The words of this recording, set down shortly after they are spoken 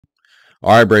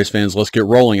All right, Braves fans, let's get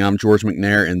rolling. I'm George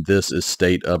McNair, and this is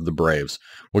State of the Braves.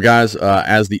 Well, guys,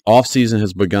 as the offseason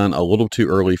has begun a little too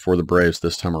early for the Braves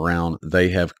this time around, they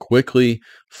have quickly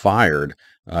fired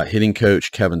hitting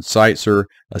coach Kevin Seitzer,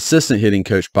 assistant hitting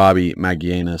coach Bobby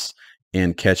Maguianis,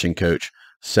 and catching coach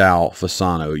Sal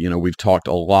Fasano. You know, we've talked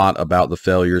a lot about the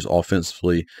failures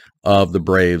offensively of the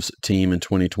Braves team in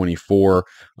 2024.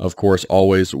 Of course,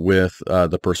 always with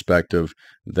the perspective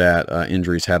that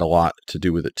injuries had a lot to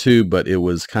do with it too, but it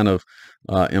was kind of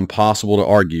impossible to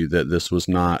argue that this was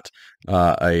not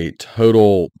a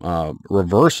total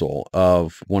reversal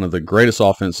of one of the greatest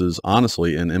offenses,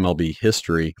 honestly, in MLB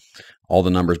history. All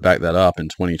the numbers back that up in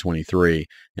 2023,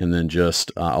 and then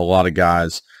just a lot of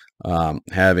guys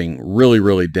having really,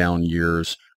 really down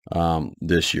years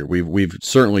this year. We've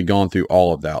certainly gone through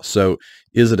all of that. So,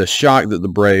 is it a shock that the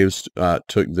Braves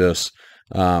took this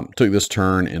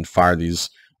turn and fired these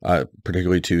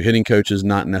particularly two hitting coaches?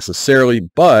 Not necessarily,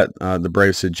 but the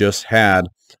Braves had just had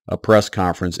a press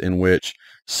conference in which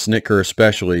Snitker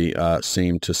especially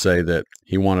seemed to say that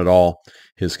he wanted all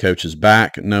his coaches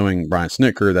back. Knowing Brian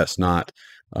Snitker, that's not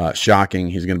shocking.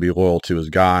 He's going to be loyal to his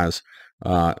guys.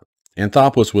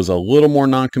 Anthopoulos was a little more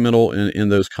noncommittal in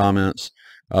those comments,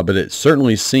 but it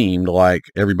certainly seemed like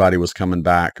everybody was coming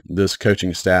back. This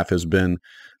coaching staff has been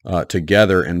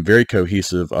together and very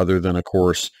cohesive, other than, of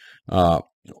course,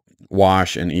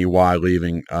 Wash and EY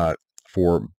leaving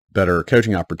for better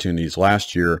coaching opportunities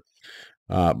last year.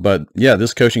 But yeah,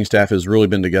 this coaching staff has really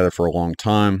been together for a long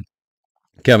time.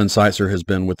 Kevin Seitzer has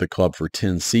been with the club for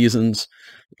 10 seasons.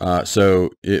 So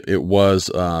it was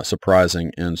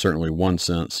surprising in certainly one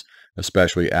sense,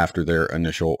 especially after their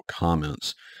initial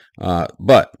comments.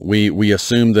 But we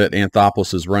assume that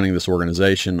Anthopoulos is running this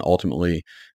organization. Ultimately,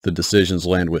 the decisions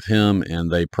land with him, and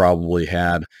they probably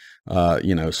had,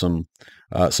 some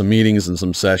meetings and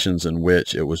some sessions in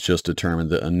which it was just determined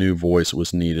that a new voice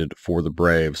was needed for the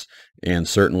Braves. And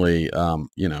certainly,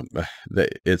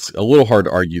 it's a little hard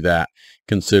to argue that,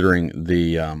 considering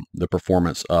the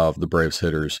performance of the Braves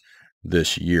hitters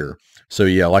this year. So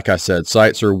yeah, like I said,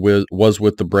 Seitzer was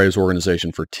with the Braves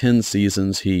organization for 10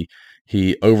 seasons. He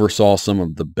oversaw some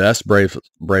of the best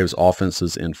Braves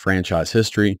offenses in franchise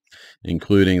history,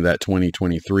 including that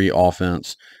 2023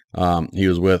 offense. He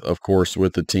was of course,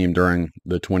 with the team during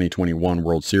the 2021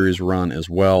 World Series run as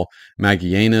well.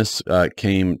 Maguianis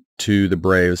came to the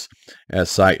Braves as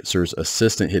Seitzer's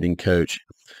assistant hitting coach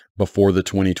before the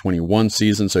 2021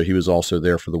 season, so he was also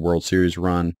there for the World Series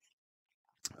run.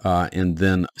 And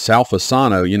then Sal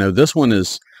Fasano, this one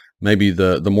is maybe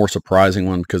the more surprising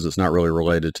one because it's not really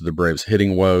related to the Braves'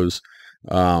 hitting woes.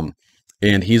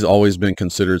 And he's always been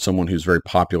considered someone who's very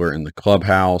popular in the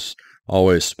clubhouse,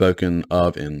 always spoken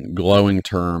of in glowing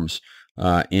terms.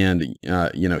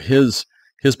 His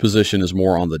position is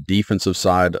more on the defensive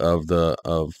side of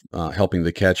helping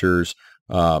the catchers,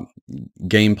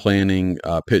 game planning,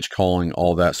 pitch calling,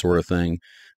 all that sort of thing.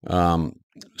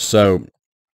 So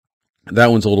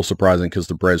that one's a little surprising because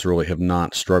the Braves really have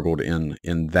not struggled in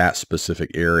that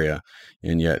specific area,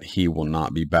 and yet he will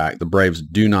not be back. The Braves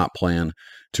do not plan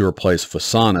to replace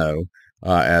Fasano,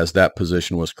 as that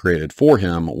position was created for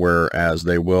him, whereas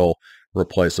they will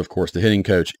replace, of course, the hitting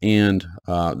coach, and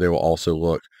they will also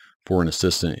look for an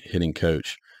assistant hitting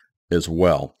coach as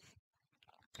well.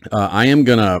 I am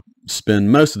going to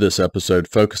spend most of this episode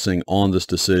focusing on this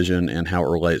decision and how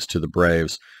it relates to the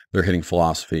Braves, their hitting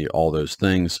philosophy, all those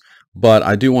things. But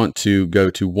I do want to go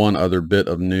to one other bit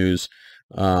of news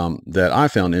that I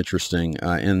found interesting,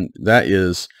 and that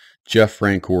is Jeff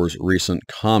Francoeur's recent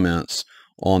comments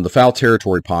on the Foul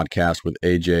Territory podcast with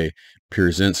AJ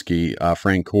Pierzynski.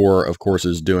 Francoeur, of course,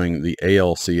 is doing the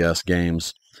ALCS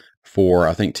games for,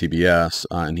 I think, TBS,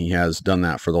 and he has done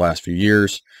that for the last few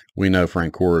years. We know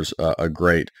Francoeur is a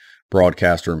great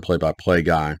broadcaster and play-by-play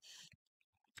guy.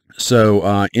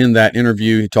 So in that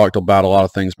interview, he talked about a lot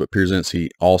of things, but Pierzynski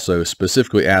also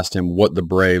specifically asked him what the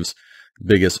Braves'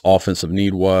 biggest offensive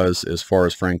need was. As far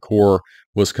as Francoeur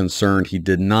was concerned, he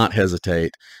did not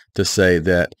hesitate to say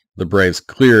that the Braves'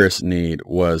 clearest need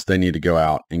was they need to go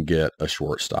out and get a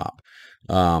shortstop.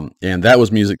 And that was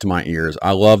music to my ears.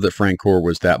 I love that Francoeur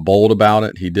was that bold about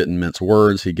it. He didn't mince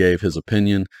words. He gave his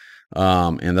opinion.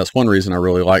 And that's one reason I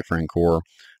really like Francoeur.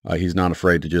 He's not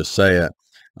afraid to just say it.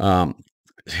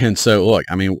 And so, look,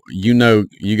 I mean,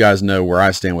 you guys know where I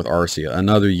stand with Arcia.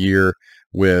 Another year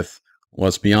with,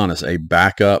 let's be honest, a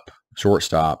backup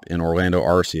shortstop in Orlando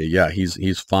Arcia. Yeah,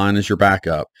 he's fine as your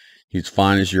backup. He's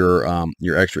fine as your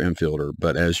extra infielder.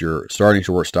 But as your starting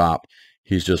shortstop,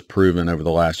 he's just proven over the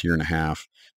last year and a half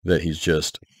that he's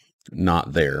just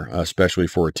not there, especially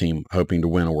for a team hoping to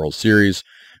win a World Series.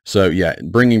 So yeah,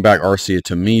 bringing back Arcia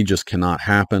to me just cannot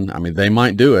happen. I mean, they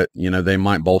might do it. They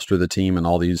might bolster the team in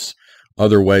all these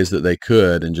other ways that they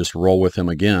could and just roll with him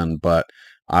again. But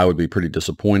I would be pretty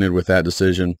disappointed with that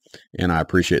decision, and I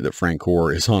appreciate that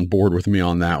Francoeur is on board with me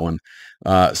on that one.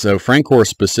 So Francoeur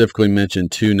specifically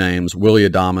mentioned two names, Willy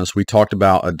Adames. We talked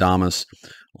about Adames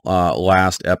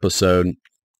last episode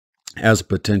as a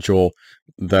potential,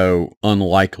 though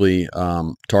unlikely,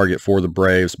 target for the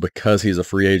Braves because he's a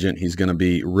free agent. He's going to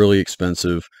be really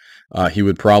expensive. He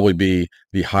would probably be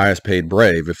the highest paid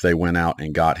Brave if they went out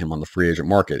and got him on the free agent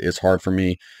market. It's hard for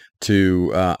me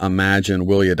to imagine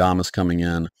Willy Adames coming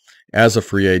in as a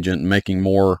free agent, making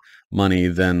more money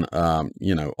than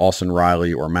Austin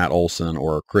Riley or Matt Olson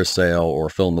or Chris Sale or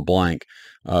fill in the blank,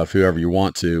 whoever you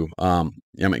want to. I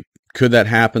mean, could that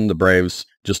happen? The Braves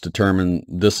just determine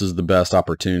this is the best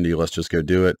opportunity. Let's just go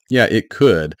do it. Yeah, it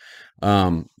could.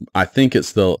 I think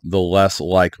it's the less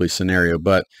likely scenario.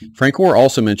 But Francoeur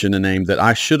also mentioned a name that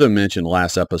I should have mentioned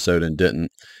last episode and didn't.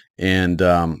 And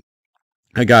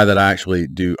a guy that I actually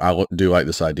do like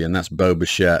this idea, and that's Bo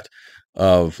Bichette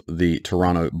of the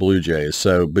Toronto Blue Jays.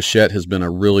 So Bichette has been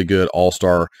a really good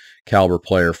all-star caliber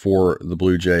player for the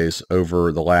Blue Jays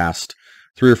over the last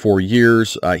 3 or 4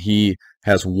 years. He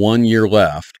has 1 year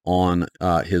left on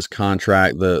his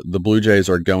contract. The Blue Jays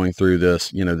are going through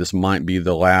this. This might be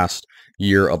the last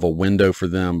year of a window for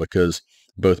them because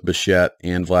both Bichette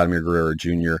and Vladimir Guerrero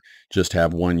Jr. just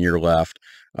have 1 year left.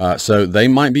 So they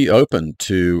might be open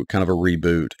to kind of a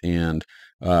reboot and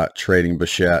trading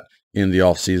Bichette in the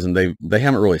offseason. They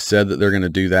haven't really said that they're going to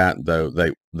do that, though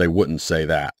they wouldn't say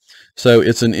that. So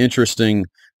it's an interesting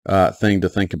thing to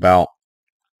think about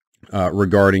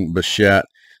regarding Bichette.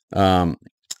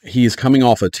 He's coming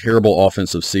off a terrible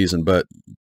offensive season, but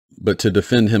to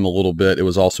defend him a little bit, it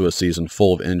was also a season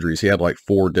full of injuries. He had like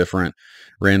 4 different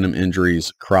random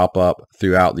injuries crop up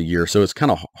throughout the year. So it's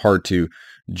kind of hard to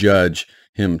judge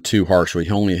him too harshly.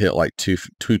 He only hit like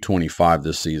 225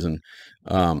 this season.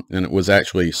 And it was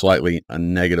actually slightly a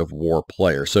negative WAR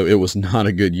player. So it was not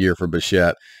a good year for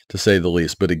Bichette, to say the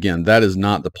least. But again, that is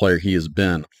not the player he has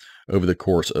been over the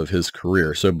course of his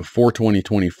career. So before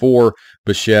 2024,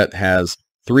 Bichette has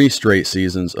 3 straight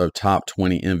seasons of top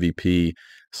 20 MVP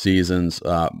seasons.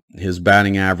 His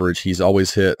batting average, he's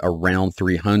always hit around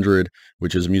 300,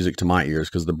 which is music to my ears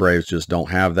because the Braves just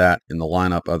don't have that in the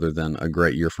lineup other than a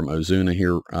great year from Ozuna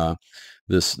here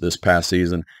this past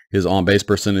season. His on-base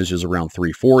percentage is around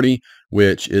 340,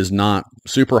 which is not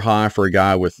super high for a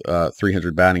guy with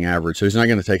 300 batting average. So he's not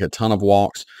going to take a ton of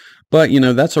walks. But,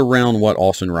 that's around what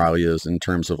Austin Riley is in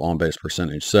terms of on-base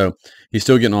percentage. So he's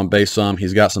still getting on base some.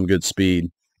 He's got some good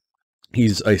speed.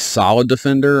 He's a solid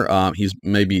defender. He's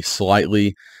maybe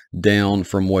slightly down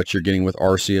from what you're getting with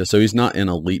Arcia. So he's not an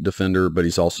elite defender, but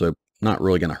he's also not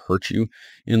really going to hurt you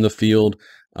in the field.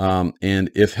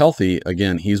 And if healthy,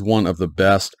 again, he's one of the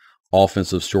best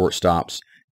offensive shortstops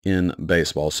in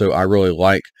baseball. So I really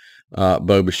like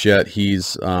Bo Bichette.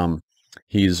 He's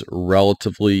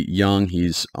relatively young.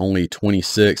 He's only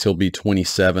 26. He'll be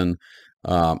 27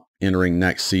 entering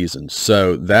next season.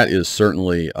 So that is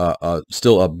certainly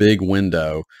still a big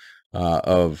window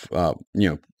of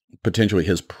potentially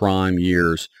his prime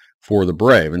years for the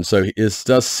Brave. And so it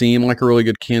does seem like a really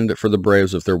good candidate for the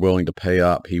Braves if they're willing to pay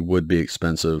up. He would be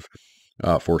expensive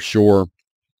for sure.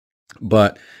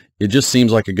 But it just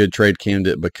seems like a good trade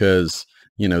candidate because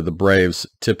the Braves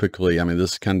typically,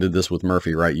 this kind of did this with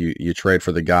Murphy, right? You trade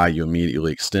for the guy, you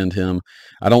immediately extend him.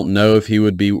 I don't know if he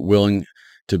would be willing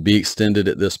to be extended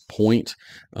at this point.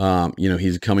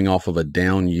 He's coming off of a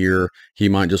down year. He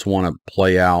might just want to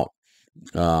play out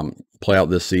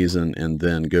this season and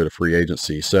then go to free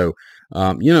agency. So,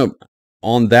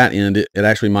 on that end, it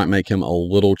actually might make him a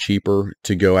little cheaper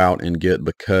to go out and get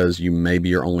because you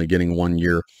maybe are only getting 1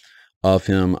 year of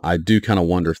him. I do kind of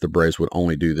wonder if the Braves would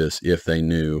only do this if they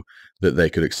knew that they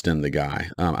could extend the guy.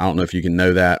 I don't know if you can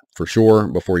know that for sure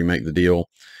before you make the deal.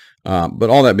 But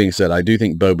all that being said, I do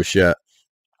think Bo Bichette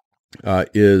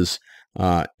is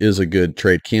a good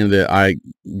trade candidate. I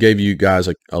gave you guys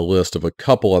a list of a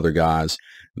couple other guys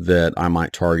that I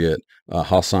might target.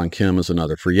 Hassan Kim is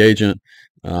another free agent.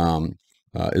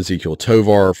 Ezekiel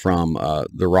Tovar from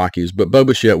the Rockies. But Bo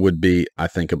Bichette would be, I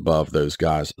think, above those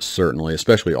guys, certainly,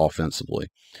 especially offensively.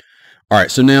 All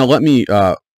right, so now let me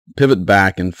pivot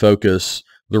back and focus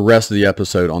the rest of the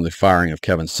episode on the firing of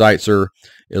Kevin Seitzer,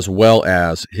 as well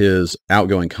as his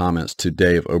outgoing comments to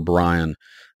Dave O'Brien.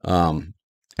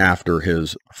 After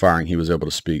his firing, he was able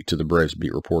to speak to the Braves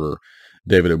beat reporter,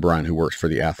 David O'Brien, who works for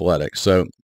The Athletic. So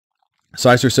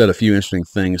Seitzer said a few interesting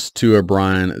things to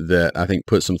O'Brien that I think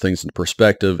put some things into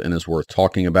perspective and is worth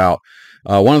talking about.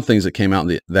 One of the things that came out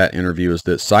in that interview is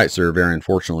that Seitzer, very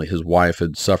unfortunately, his wife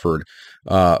had suffered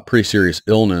pretty serious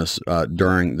illness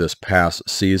during this past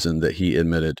season that he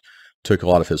admitted took a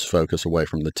lot of his focus away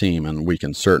from the team, and we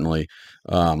can certainly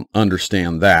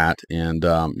understand that. And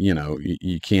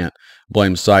you can't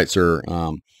blame Seitzer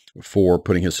for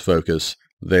putting his focus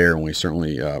there, and we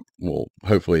certainly will.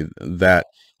 Hopefully, that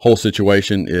whole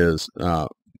situation is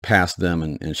past them,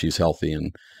 and she's healthy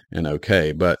and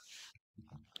okay. But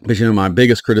my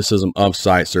biggest criticism of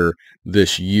Seitzer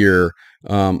this year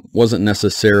wasn't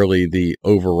necessarily the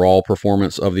overall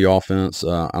performance of the offense.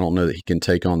 I don't know that he can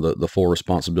take on the full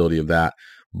responsibility of that.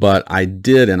 But I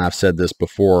did, and I've said this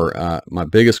before, my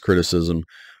biggest criticism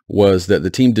was that the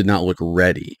team did not look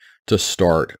ready to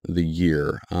start the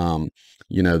year.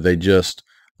 They just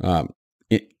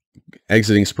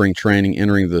exiting spring training,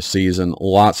 entering the season,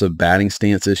 lots of batting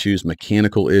stance issues,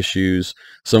 mechanical issues.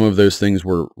 Some of those things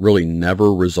were really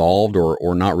never resolved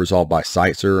or not resolved by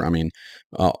Seitzer. I mean,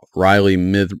 Riley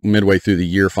midway through the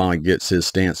year finally gets his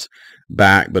stance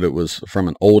back, but it was from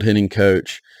an old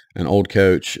coach.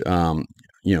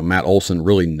 Matt Olson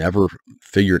really never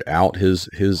figured out his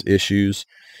issues.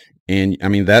 And I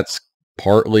mean, that's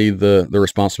partly the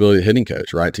responsibility of the hitting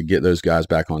coach, right, to get those guys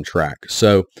back on track.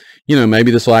 So,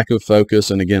 maybe this lack of focus,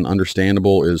 and again,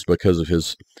 understandable, is because of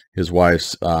his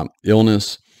wife's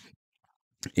illness.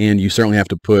 And you certainly have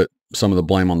to put some of the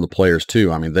blame on the players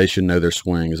too. I mean, they should know their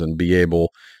swings and be able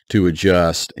to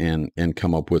adjust and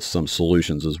come up with some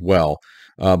solutions as well.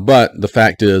 But the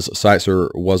fact is, Seitzer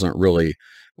wasn't really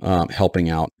helping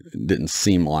out. It didn't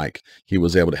seem like he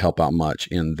was able to help out much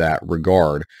in that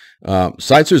regard.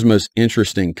 Seitzer's most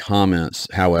interesting comments,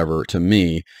 however, to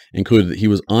me, included that he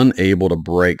was unable to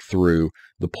break through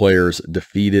the players'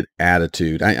 defeated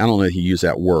attitude. I don't know if he used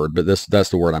that word, but that's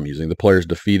the word I'm using. The players'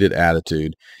 defeated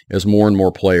attitude as more and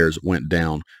more players went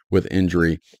down with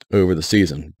injury over the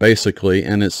season. Basically,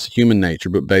 and it's human nature,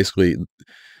 but basically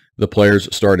the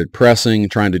players started pressing,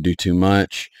 trying to do too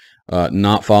much,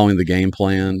 not following the game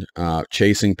plan,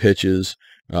 chasing pitches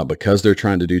because they're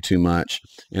trying to do too much,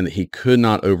 and that he could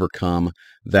not overcome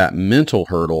that mental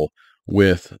hurdle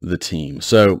with the team.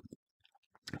 So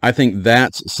I think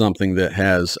that's something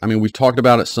that we've talked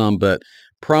about it some, but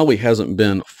probably hasn't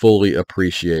been fully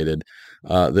appreciated,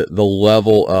 the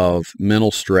level of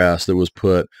mental stress that was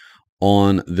put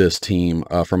on this team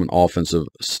from an offensive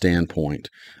standpoint.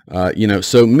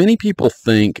 So many people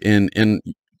think, and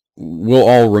we'll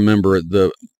all remember in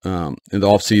the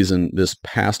offseason, this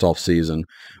past offseason,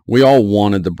 we all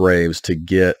wanted the Braves to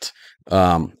get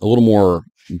a little more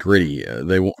gritty.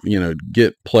 They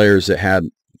get players that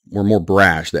were more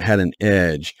brash, that had an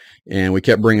edge. And we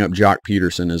kept bringing up Jock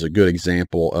Peterson as a good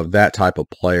example of that type of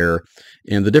player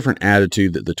and the different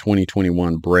attitude that the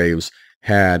 2021 Braves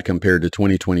had compared to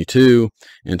 2022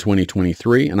 and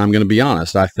 2023. And I'm going to be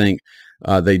honest, I think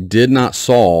they did not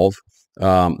solve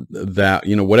that,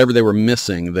 whatever they were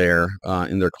missing there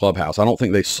in their clubhouse. I don't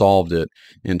think they solved it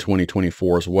in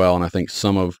 2024 as well. And I think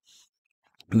some of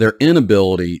their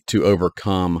inability to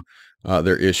overcome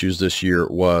their issues this year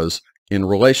was in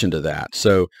relation to that.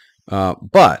 So,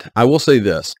 but I will say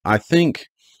this, I think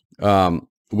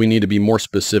we need to be more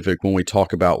specific when we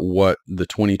talk about what the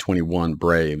 2021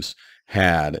 Braves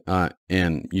had,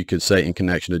 and you could say in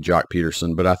connection to Jock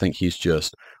Peterson, but I think he's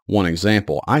just one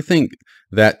example. I think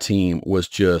that team was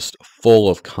just full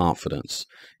of confidence,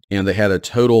 and they had a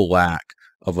total lack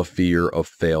of a fear of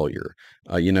failure.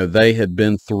 They had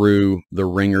been through the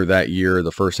ringer that year.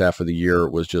 The first half of the year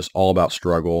was just all about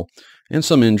struggle and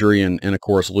some injury, and of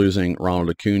course losing Ronald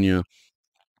Acuna.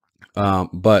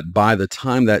 But by the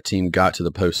time that team got to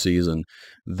the postseason,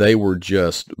 they were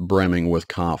just brimming with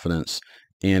confidence.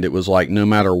 And it was like no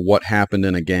matter what happened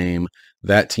in a game,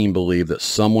 that team believed that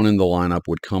someone in the lineup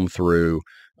would come through.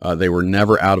 They were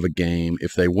never out of a game.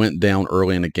 If they went down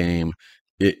early in a game,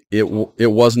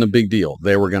 it wasn't a big deal.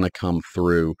 They were going to come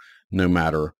through no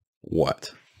matter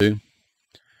what.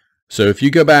 So if you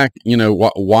go back,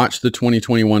 watch the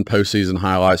 2021 postseason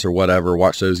highlights or whatever,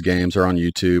 watch those games or on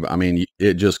YouTube. I mean,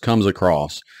 it just comes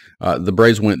across. The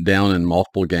Braves went down in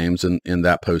multiple games in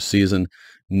that postseason.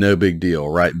 No big deal,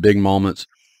 right? Big moments,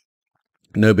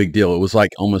 no big deal. It was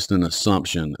like almost an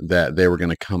assumption that they were going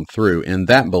to come through. And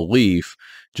that belief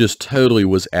just totally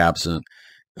was absent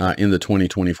in the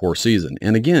 2024 season.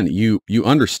 And again, you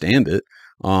understand it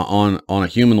on a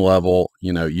human level.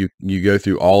 You go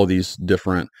through all of these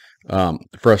different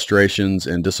frustrations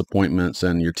and disappointments,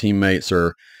 and your teammates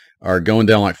are going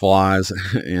down like flies.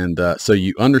 And so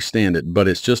you understand it, but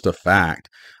it's just a fact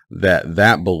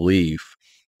that belief,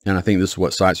 and I think this is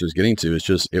what Seitzer is getting to, is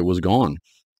just, it was gone.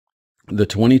 the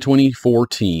 2024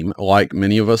 team, like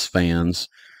many of us fans,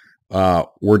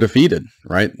 were defeated,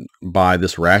 right, by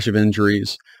this rash of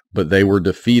injuries, but they were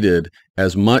defeated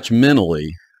as much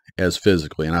mentally as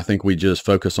physically. And I think we just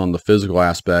focus on the physical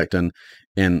aspect and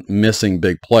missing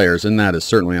big players, and that is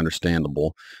certainly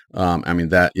understandable. I mean,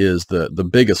 that is the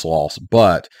biggest loss,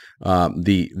 but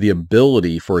the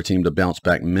ability for a team to bounce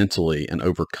back mentally and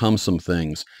overcome some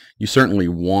things, you certainly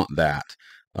want that.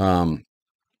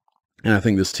 And I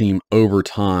think this team over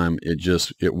time,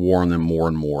 it wore on them more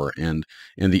and more. And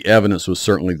the evidence was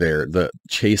certainly there. The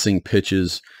chasing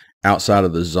pitches outside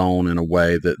of the zone in a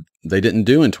way that they didn't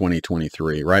do in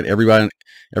 2023, right? Everybody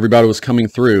was coming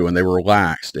through and they were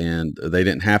relaxed and they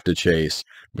didn't have to chase,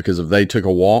 because if they took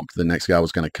a walk, the next guy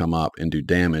was going to come up and do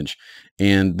damage.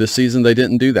 And this season they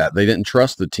didn't do that. They didn't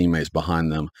trust the teammates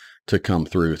behind them to come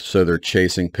through. So they're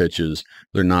chasing pitches.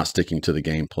 They're not sticking to the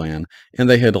game plan. And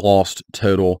they had lost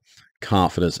total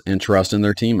confidence and trust in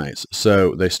their teammates.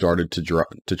 So they started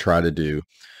to try to do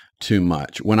too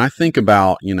much. When I think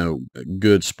about,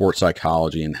 good sports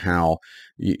psychology and how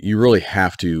you really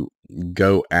have to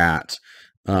go at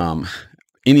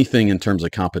anything in terms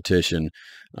of competition,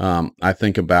 I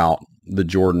think about the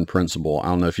Jordan principle. I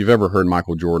don't know if you've ever heard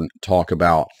Michael Jordan talk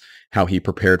about how he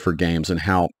prepared for games and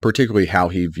particularly how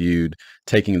he viewed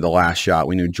taking the last shot.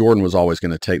 We knew Jordan was always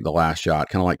going to take the last shot,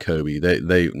 kind of like Kobe.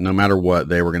 They no matter what,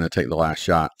 they were going to take the last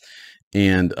shot.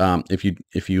 And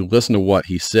if you listen to what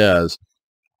he says,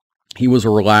 he was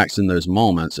relaxed in those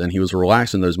moments, and he was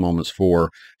relaxed in those moments for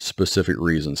specific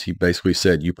reasons. He basically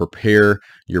said, you prepare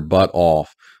your butt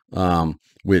off,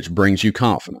 which brings you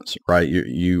confidence, right?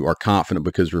 You are confident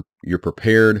because you're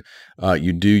prepared.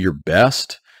 You do your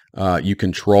best. You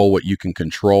control what you can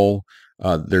control.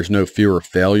 There's no fear of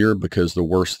failure, because the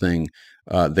worst thing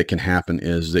that can happen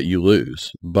is that you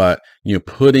lose. But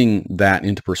putting that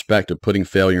into perspective, putting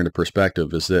failure into perspective,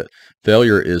 is that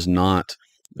failure is not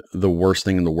the worst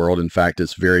thing in the world. In fact,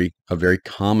 it's a very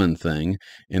common thing,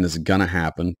 and it's gonna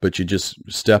happen. But you just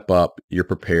step up. You're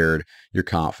prepared. You're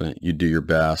confident. You do your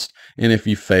best. And if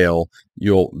you fail,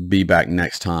 you'll be back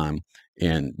next time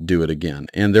and do it again.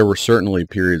 And there were certainly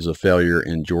periods of failure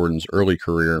in Jordan's early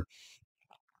career,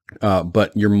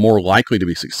 but you're more likely to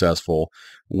be successful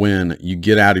when you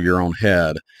get out of your own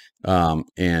head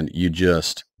and you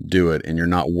just do it, and you're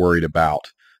not worried about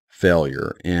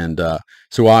failure. And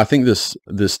so while I think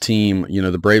this team,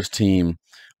 the Braves team,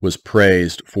 was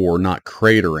praised for not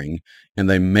cratering, and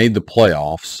they made the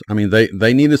playoffs. I mean,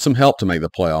 they needed some help to make the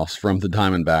playoffs from the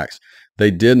Diamondbacks. They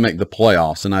did make the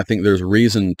playoffs, and I think there's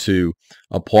reason to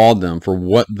applaud them for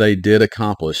what they did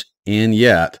accomplish. And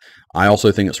yet, I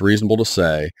also think it's reasonable to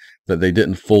say that they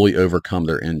didn't fully overcome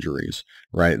their injuries,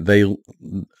 right? They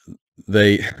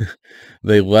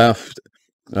left.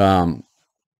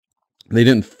 They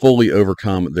didn't fully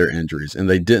overcome their injuries, and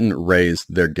they didn't raise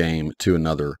their game to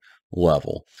another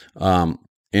level.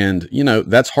 And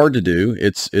that's hard to do.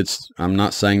 I'm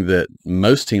not saying that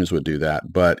most teams would do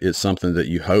that, but it's something that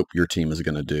you hope your team is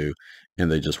going to do, and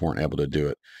they just weren't able to do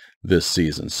it this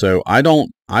season. So I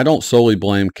don't solely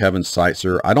blame Kevin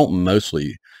Seitzer. I don't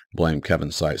mostly blame Kevin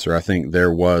Seitzer. I think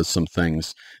there was some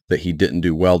things that he didn't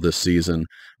do well this season.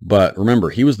 But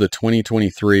remember, he was the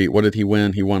 2023, what did he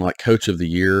win? He won like Coach of the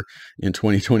Year in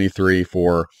 2023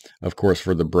 for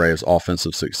the Braves'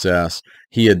 offensive success.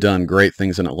 He had done great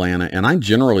things in Atlanta, and I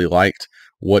generally liked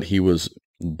what he was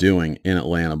doing in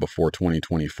Atlanta before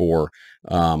 2024.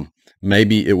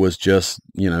 Maybe it was just,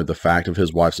 the fact of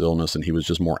his wife's illness, and he was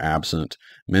just more absent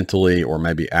mentally, or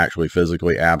maybe actually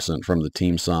physically absent from the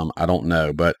team some. I don't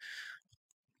know. But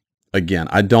again,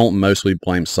 I don't mostly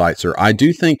blame Seitzer. I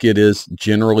do think it is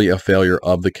generally a failure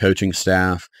of the coaching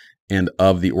staff and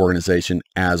of the organization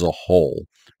as a whole,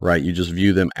 right? You just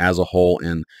view them as a whole,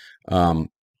 and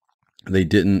they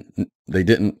didn't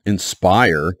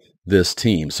inspire this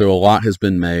team. So a lot has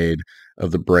been made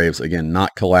of the Braves, again,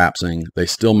 not collapsing. They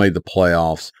still made the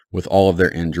playoffs with all of their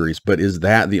injuries, but is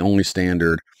that the only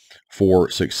standard for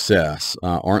success?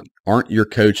 Aren't your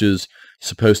coaches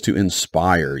supposed to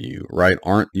inspire you, right?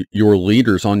 Aren't your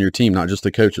leaders on your team, not just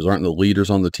the coaches, aren't the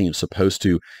leaders on the team supposed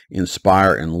to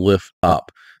inspire and lift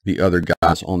up the other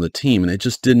guys on the team? And it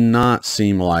just did not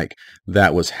seem like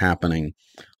that was happening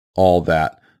all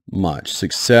that much.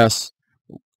 Success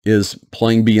is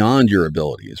playing beyond your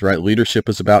abilities, right? Leadership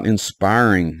is about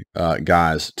inspiring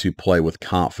guys to play with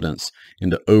confidence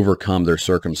and to overcome their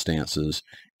circumstances.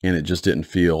 And it just didn't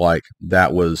feel like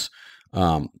that was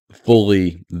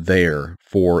fully there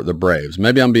for the Braves.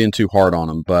 Maybe I'm being too hard on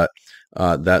them, but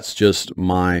that's just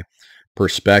my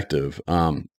perspective.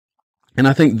 And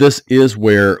I think this is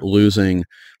where losing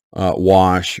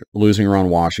Wash, losing Ron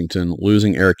Washington,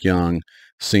 losing Eric Young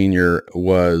Sr.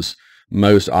 was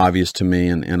most obvious to me,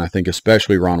 and I think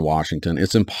especially Ron Washington.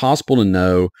 It's impossible to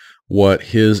know what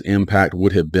his impact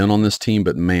would have been on this team,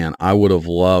 but man, I would have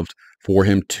loved for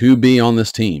him to be on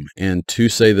this team and to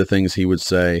say the things he would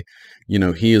say. You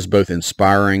know, he is both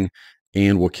inspiring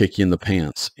and will kick you in the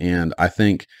pants. And I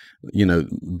think, you know,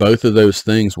 both of those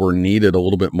things were needed a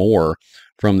little bit more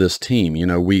from this team. You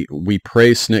know, we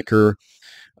praise Snitker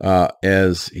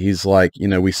as he's like, you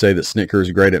know, we say that Snitker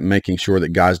is great at making sure that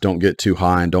guys don't get too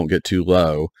high and don't get too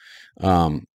low.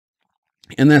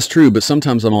 And that's true, but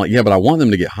sometimes I'm like, yeah, but I want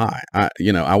them to get high. I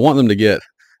want them to get,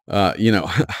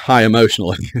 high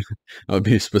emotionally. I would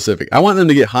be specific. I want them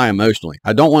to get high emotionally.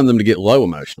 I don't want them to get low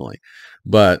emotionally.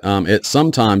 But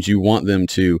sometimes you want them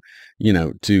to,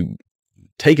 to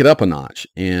take it up a notch.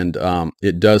 And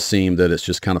it does seem that it's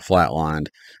just kind of flatlined,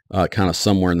 kind of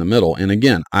somewhere in the middle. And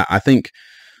again, I think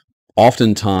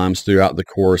oftentimes throughout the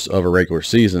course of a regular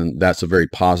season, that's a very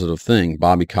positive thing.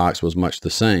 Bobby Cox was much the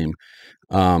same.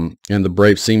 And the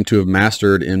Braves seem to have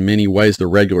mastered in many ways the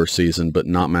regular season, but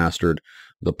not mastered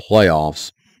the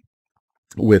playoffs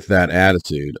with that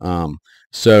attitude.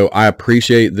 So I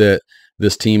appreciate that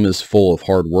this team is full of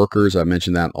hard workers. I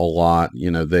mentioned that a lot.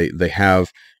 You know, they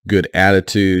have good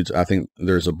attitudes. I think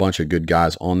there's a bunch of good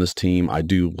guys on this team. I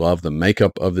do love the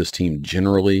makeup of this team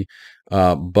generally.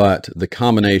 But the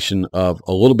combination of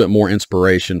a little bit more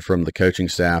inspiration from the coaching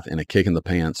staff and a kick in the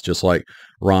pants, just like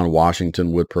Ron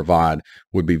Washington would provide,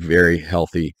 would be very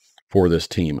healthy for this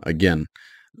team. Again,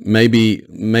 maybe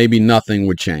nothing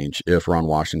would change if Ron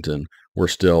Washington were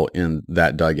still in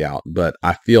that dugout, but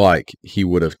I feel like he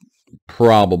would have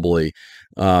probably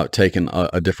taken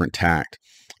a different tact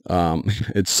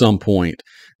at some point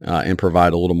and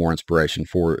provide a little more inspiration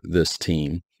for this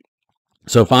team.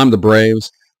 So if I'm the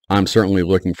Braves, I'm certainly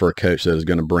looking for a coach that is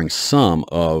going to bring some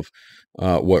of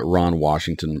what Ron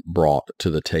Washington brought to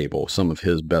the table, some of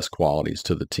his best qualities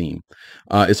to the team.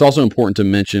 It's also important to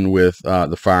mention with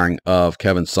the firing of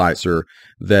Kevin Seitzer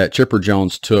that Chipper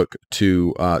Jones took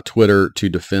to Twitter to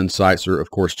defend Seitzer.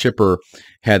 Of course, Chipper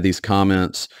had these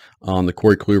comments on the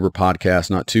Corey Kluber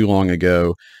podcast not too long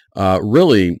ago,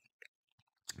 really,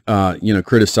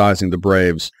 criticizing the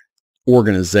Braves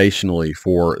organizationally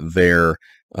for their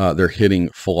hitting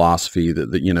philosophy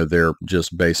that they're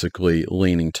just basically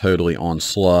leaning totally on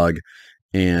slug.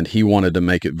 And he wanted to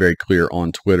make it very clear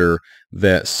on Twitter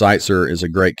that Seitzer is a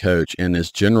great coach and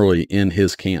is generally in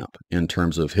his camp in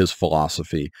terms of his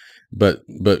philosophy. But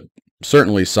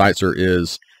certainly Seitzer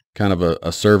is kind of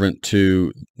a servant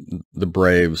to the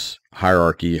Braves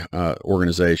hierarchy,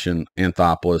 organization,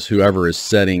 Anthopoulos, whoever is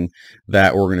setting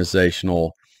that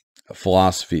organizational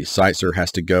philosophy. Seitzer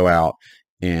has to go out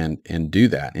and do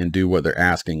that and do what they're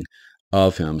asking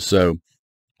of him. So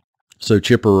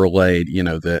Chipper relayed,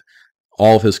 that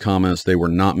all of his comments, they were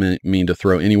not mean to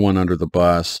throw anyone under the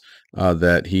bus,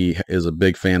 that he is a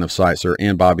big fan of Seitzer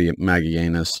and Bobby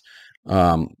Magallanes.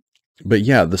 But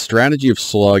yeah, the strategy of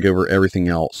slug over everything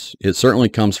else, it certainly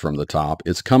comes from the top.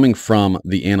 It's coming from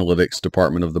the analytics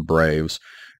department of the Braves,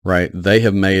 right? They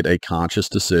have made a conscious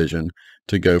decision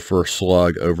to go for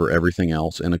slug over everything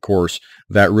else. And of course,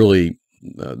 that really,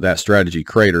 that strategy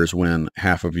craters when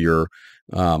half of your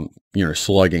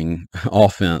slugging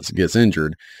offense gets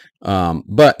injured.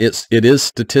 But it is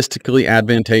statistically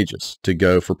advantageous to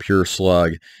go for pure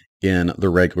slug in the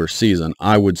regular season.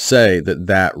 I would say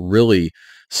that really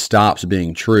stops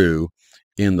being true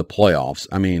in the playoffs.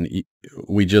 I mean,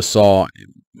 we just saw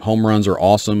home runs are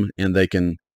awesome and they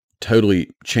can totally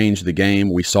change the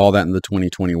game. We saw that in the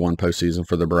 2021 postseason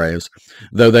for the Braves,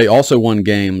 though they also won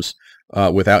games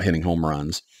without hitting home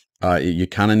runs. You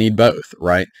kind of need both,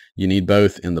 right? You need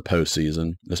both in the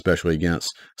postseason, especially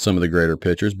against some of the greater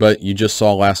pitchers. But you just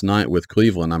saw last night with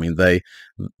Cleveland. I mean,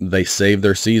 they saved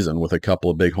their season with a couple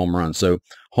of big home runs. So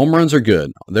home runs are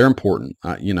good. They're important.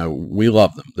 We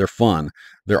love them. They're fun.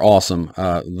 They're awesome.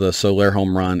 The Soler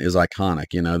home run is iconic.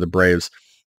 The Braves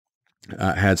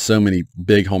had so many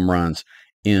big home runs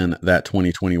in that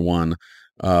 2021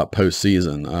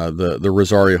 postseason. The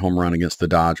Rosario home run against the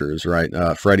Dodgers, right?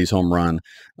 Freddie's home run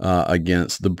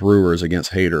against the Brewers,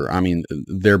 against Hader. I mean,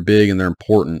 they're big and they're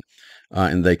important,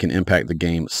 and they can impact the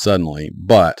game suddenly.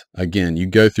 But again, you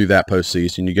go through that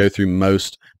postseason, you go through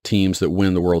most teams that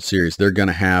win the World Series, they're going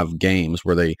to have games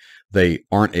where they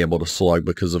aren't able to slug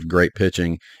because of great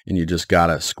pitching, and you just got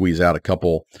to squeeze out a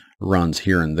couple runs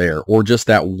here and there, or just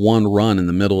that one run in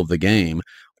the middle of the game.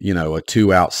 A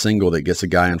 2-out single that gets a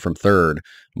guy in from third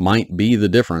might be the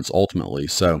difference ultimately.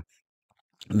 So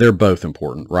they're both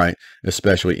important, right?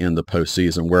 Especially in the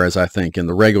postseason. Whereas I think in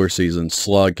the regular season,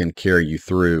 slug can carry you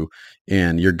through,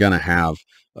 and you're going to have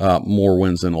more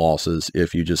wins than losses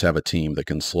if you just have a team that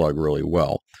can slug really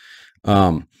well.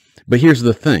 Um, but here's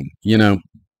the thing,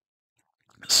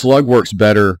 slug works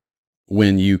better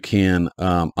when you can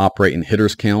operate in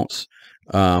hitters counts,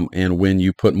 and when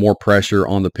you put more pressure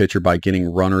on the pitcher by getting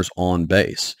runners on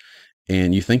base.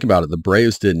 And you think about it, the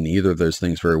Braves did neither of those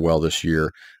things very well this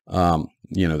year.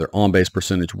 Their on-base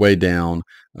percentage way down,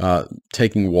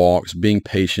 taking walks, being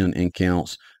patient in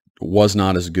counts was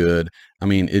not as good. I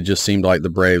mean, it just seemed like the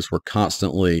Braves were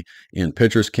constantly in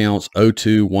pitchers counts,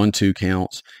 0-2, 1-2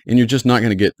 counts, and you're just not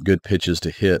going to get good pitches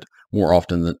to hit more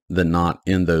often than not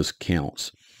in those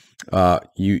counts.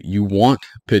 You want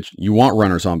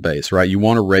runners on base, right? You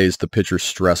want to raise the pitcher's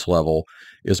stress level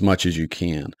as much as you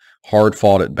can. Hard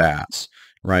fought at bats,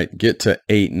 right? Get to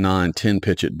 8, 9, 10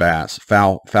 pitch at bats,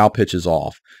 foul pitches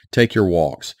off, take your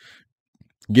walks,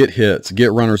 get hits,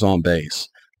 get runners on base,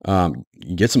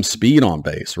 get some speed on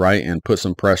base, right? And put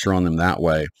some pressure on them that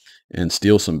way and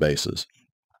steal some bases.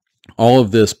 All of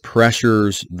this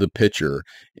pressures the pitcher,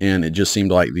 and it just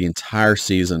seemed like the entire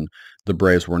season the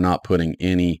Braves were not putting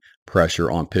any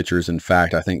pressure on pitchers. In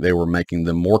fact, I think they were making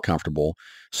them more comfortable.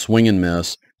 Swing and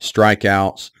miss,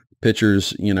 strikeouts,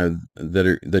 pitchers,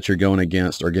 that you're going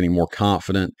against are getting more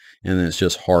confident, and then it's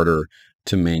just harder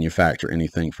to manufacture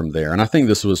anything from there. And I think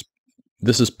this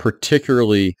is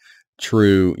particularly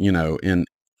true,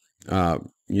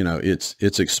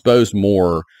 it's exposed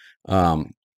more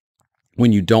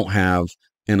when you don't have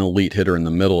an elite hitter in the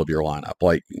middle of your lineup.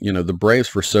 Like, the Braves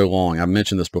for so long, I've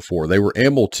mentioned this before, they were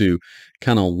able to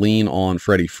kind of lean on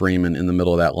Freddie Freeman in the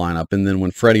middle of that lineup. And then when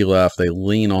Freddie left, they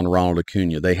lean on Ronald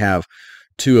Acuna. They have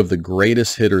two of the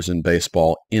greatest hitters in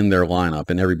baseball in their lineup,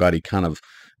 and everybody kind of,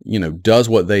 does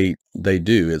what they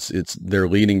do. They're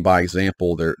leading by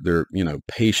example. They're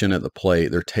patient at the plate.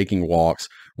 They're taking walks,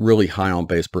 really high on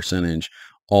base percentage,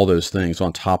 all those things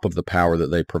on top of the power that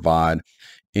they provide.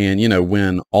 And,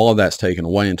 when all of that's taken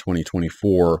away in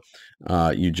 2024,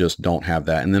 you just don't have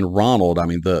that. And then Ronald, I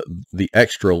mean, the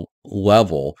extra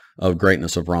level of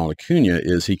greatness of Ronald Acuna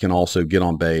is he can also get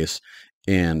on base.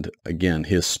 And again,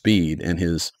 his speed and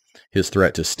his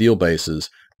threat to steal bases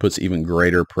puts even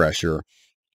greater pressure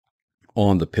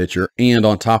on the pitcher. And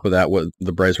on top of that, what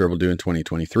the Braves were able to do in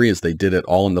 2023 is they did it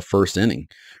all in the first inning,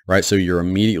 right? So you're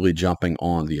immediately jumping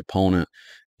on the opponent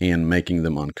and making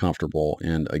them uncomfortable.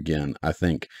 And again, I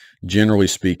think generally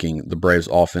speaking, the Braves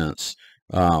offense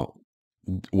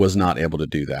was not able to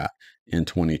do that in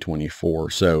 2024.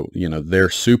 So, their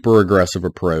super aggressive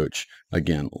approach,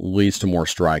 again, leads to more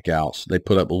strikeouts. They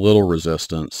put up little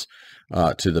resistance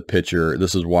to the pitcher.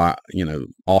 This is why,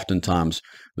 oftentimes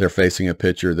they're facing a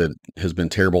pitcher that has been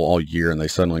terrible all year, and they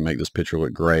suddenly make this pitcher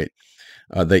look great.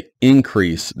 They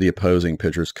increase the opposing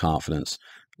pitcher's confidence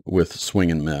with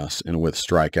swing and miss and with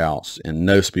strikeouts and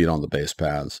no speed on the base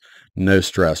paths, no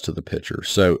stress to the pitcher.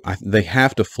 So they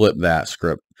have to flip that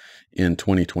script in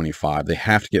 2025. They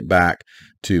have to get back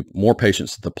to more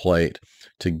patience at the plate,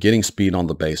 to getting speed on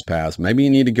the base paths. Maybe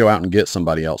you need to go out and get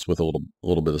somebody else with a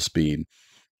little bit of speed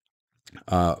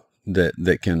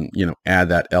that can, add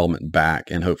that element back,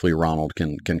 and hopefully Ronald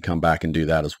can come back and do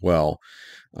that as well.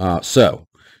 So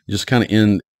just kind of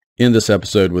end this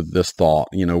episode with this thought.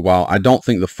 While I don't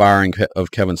think the firing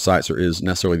of Kevin Seitzer is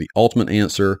necessarily the ultimate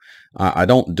answer, I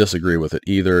don't disagree with it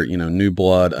either. New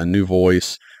blood, a new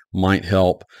voice might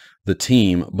help the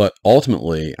team, but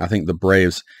ultimately I think the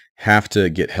Braves have to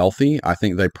get healthy. I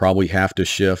think they probably have to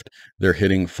shift their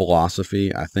hitting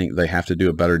philosophy. I think they have to do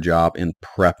a better job in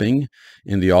prepping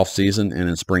in the offseason and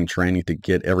in spring training to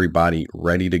get everybody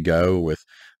ready to go with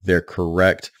their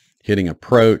correct hitting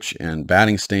approach and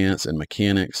batting stance and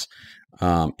mechanics.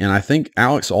 And I think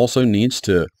Alex also needs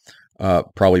to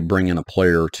probably bring in a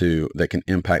player or two that can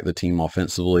impact the team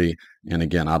offensively. And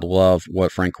again, I'd love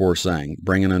what Francoeur is saying.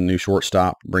 Bring in a new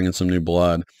shortstop, bring in some new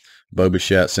blood. Bo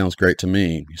Bichette sounds great to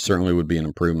me. He certainly would be an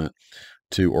improvement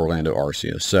to Orlando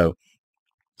Arcia. So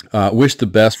wish the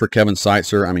best for Kevin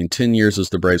Seitzer. I mean, 10 years as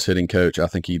the Braves hitting coach. I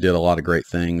think he did a lot of great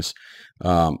things.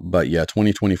 But yeah,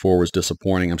 2024 was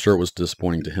disappointing. I'm sure it was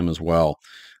disappointing to him as well,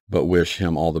 but wish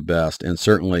him all the best. And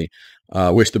certainly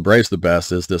wish the Braves the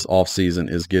best as this offseason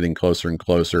is getting closer and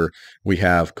closer. We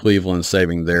have Cleveland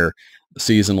saving their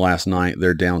season last night.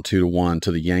 They're down 2-1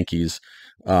 to the Yankees.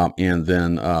 And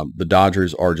then the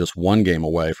Dodgers are just one game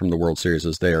away from the World Series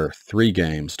as they are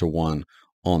 3-1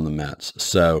 on the Mets.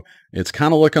 So it's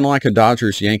kind of looking like a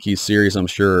Dodgers-Yankees series. I'm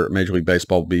sure Major League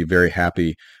Baseball will be very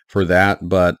happy for that,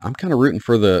 but I'm kind of rooting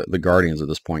for the Guardians at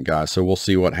this point, guys. So we'll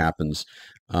see what happens.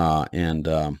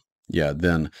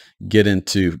 then get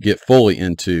fully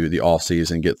into the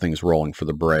offseason, get things rolling for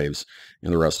the Braves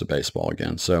and the rest of baseball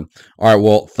again. So, all right,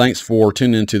 well, thanks for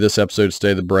tuning into this episode of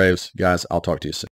Stay the Braves. Guys, I'll talk to you soon.